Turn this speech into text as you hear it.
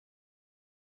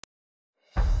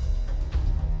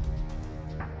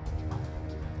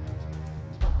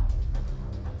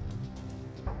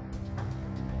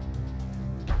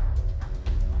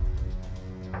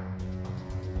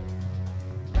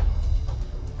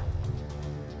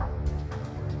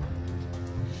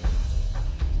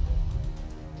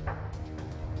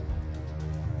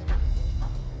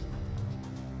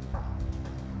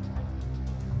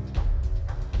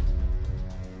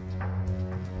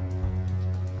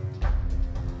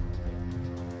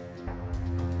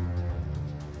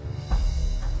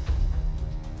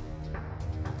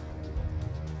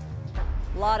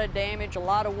lot of damage, a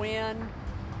lot of wind.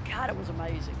 God, it was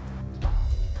amazing.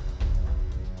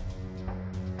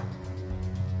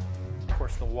 Of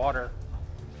course, the water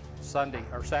Sunday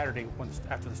or Saturday,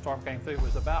 after the storm came through,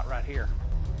 was about right here.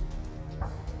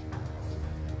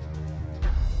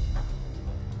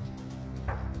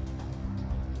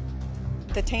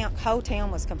 The whole town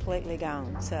was completely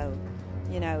gone, so,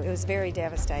 you know, it was very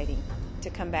devastating to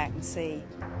come back and see.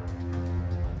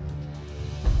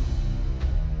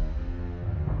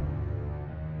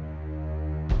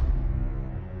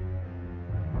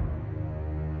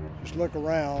 Just look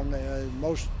around,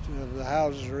 most of the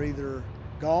houses are either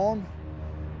gone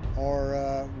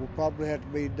or will probably have to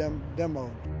be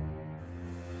demoed.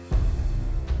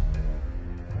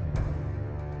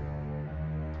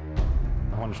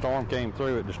 When the storm came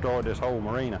through, it destroyed this whole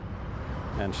marina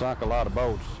and sunk a lot of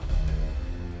boats.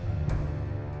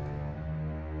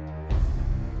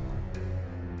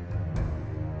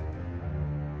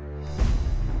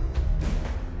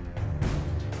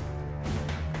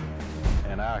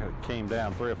 And I came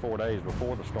down 3 or 4 days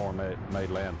before the storm made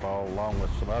landfall, along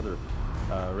with some other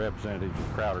representatives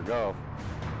of Crowder Gulf.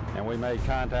 And we made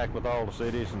contact with all the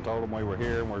cities and told them we were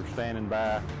here and we were standing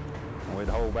by. And we'd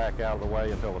hold back out of the way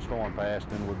until the storm passed,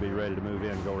 and we'd be ready to move in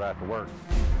and go right to work.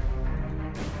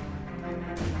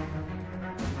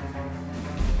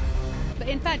 But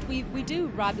in fact, we do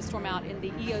ride the storm out in the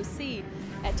EOC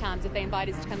at times if they invite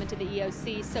us to come into the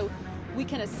EOC, so we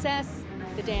can assess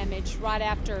the damage right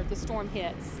after the storm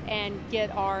hits and get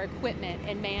our equipment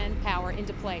and manpower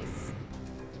into place.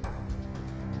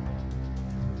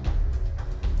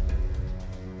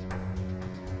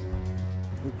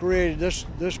 We created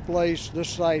this place, this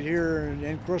site here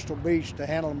in Crystal Beach to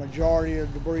handle the majority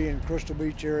of debris in Crystal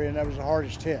Beach area, and that was the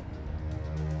hardest hit.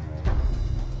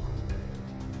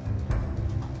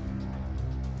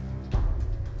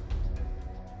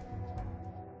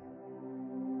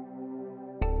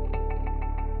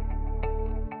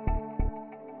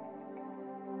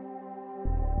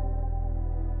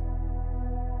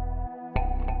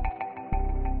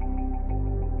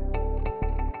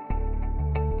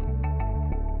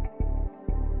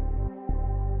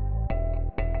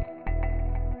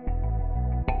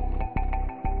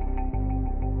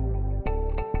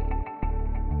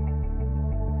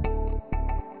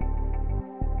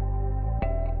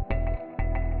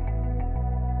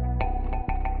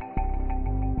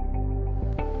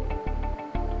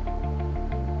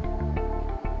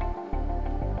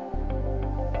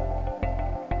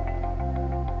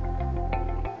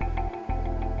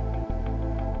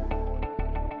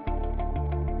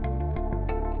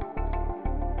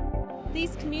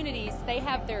 These communities, they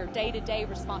have their day-to-day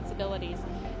responsibilities,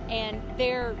 and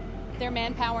their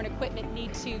manpower and equipment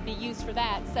need to be used for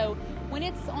that. So when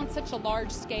it's on such a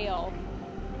large scale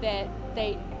that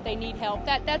they need help,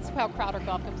 that's how Crowder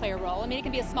Gulf can play a role. I mean, it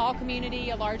can be a small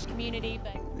community, a large community,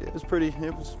 but it was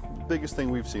the biggest thing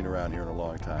we've seen around here in a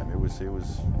long time. We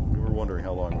were wondering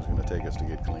how long it was going to take us to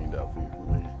get cleaned up.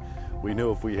 We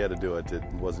knew if we had to do it, it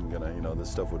wasn't going to, you know, this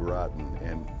stuff would rot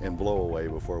and blow away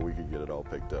before we could get it all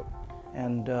picked up.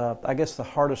 And I guess the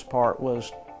hardest part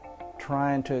was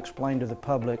trying to explain to the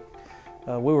public.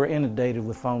 We were inundated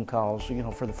with phone calls, you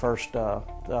know, for the first 2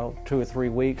 or 3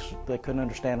 weeks. They couldn't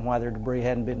understand why their debris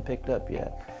hadn't been picked up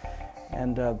yet.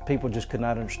 And people just could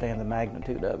not understand the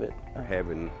magnitude of it.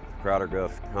 Having Crowder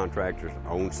Gulf contractors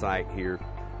on site here,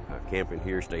 camping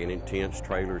here, staying in tents,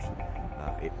 trailers,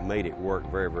 it made it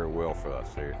work very, very well for us.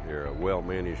 They're a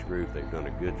well-managed group. They've done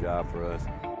a good job for us.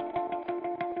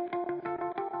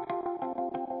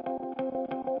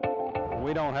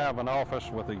 We don't have an office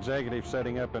with executives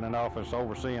setting up in an office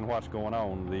overseeing what's going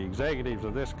on. The executives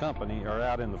of this company are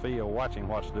out in the field watching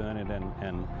what's done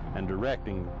and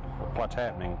directing what's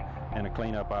happening in a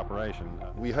cleanup operation.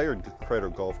 We hired Crowder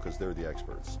Gulf because they're the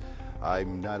experts.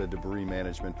 I'm not a debris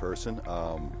management person.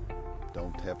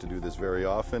 Don't have to do this very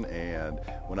often, and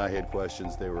when I had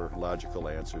questions, they were logical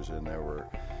answers,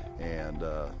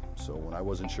 so when I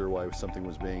wasn't sure why something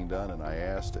was being done and I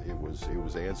asked, it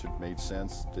was answered, made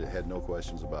sense, had no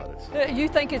questions about it. You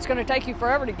think it's going to take you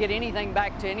forever to get anything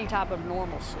back to any type of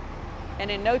normalcy.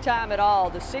 And in no time at all,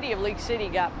 the city of League City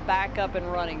got back up and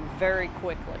running very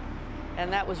quickly.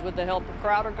 And that was with the help of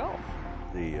Crowder Gulf.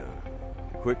 The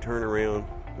quick turnaround,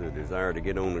 the desire to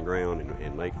get on the ground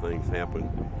and make things happen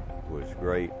was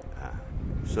great.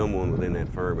 Someone within that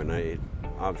firm, and it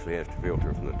obviously has to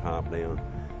filter from the top down,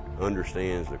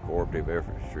 understands the cooperative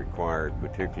efforts required,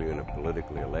 particularly in a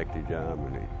politically elected job,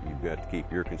 and you've got to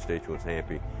keep your constituents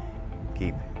happy,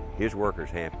 keep his workers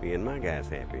happy, and my guys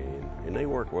happy, and they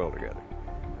work well together.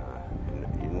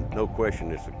 And no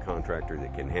question it's a contractor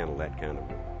that can handle that kind of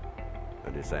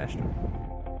a disaster.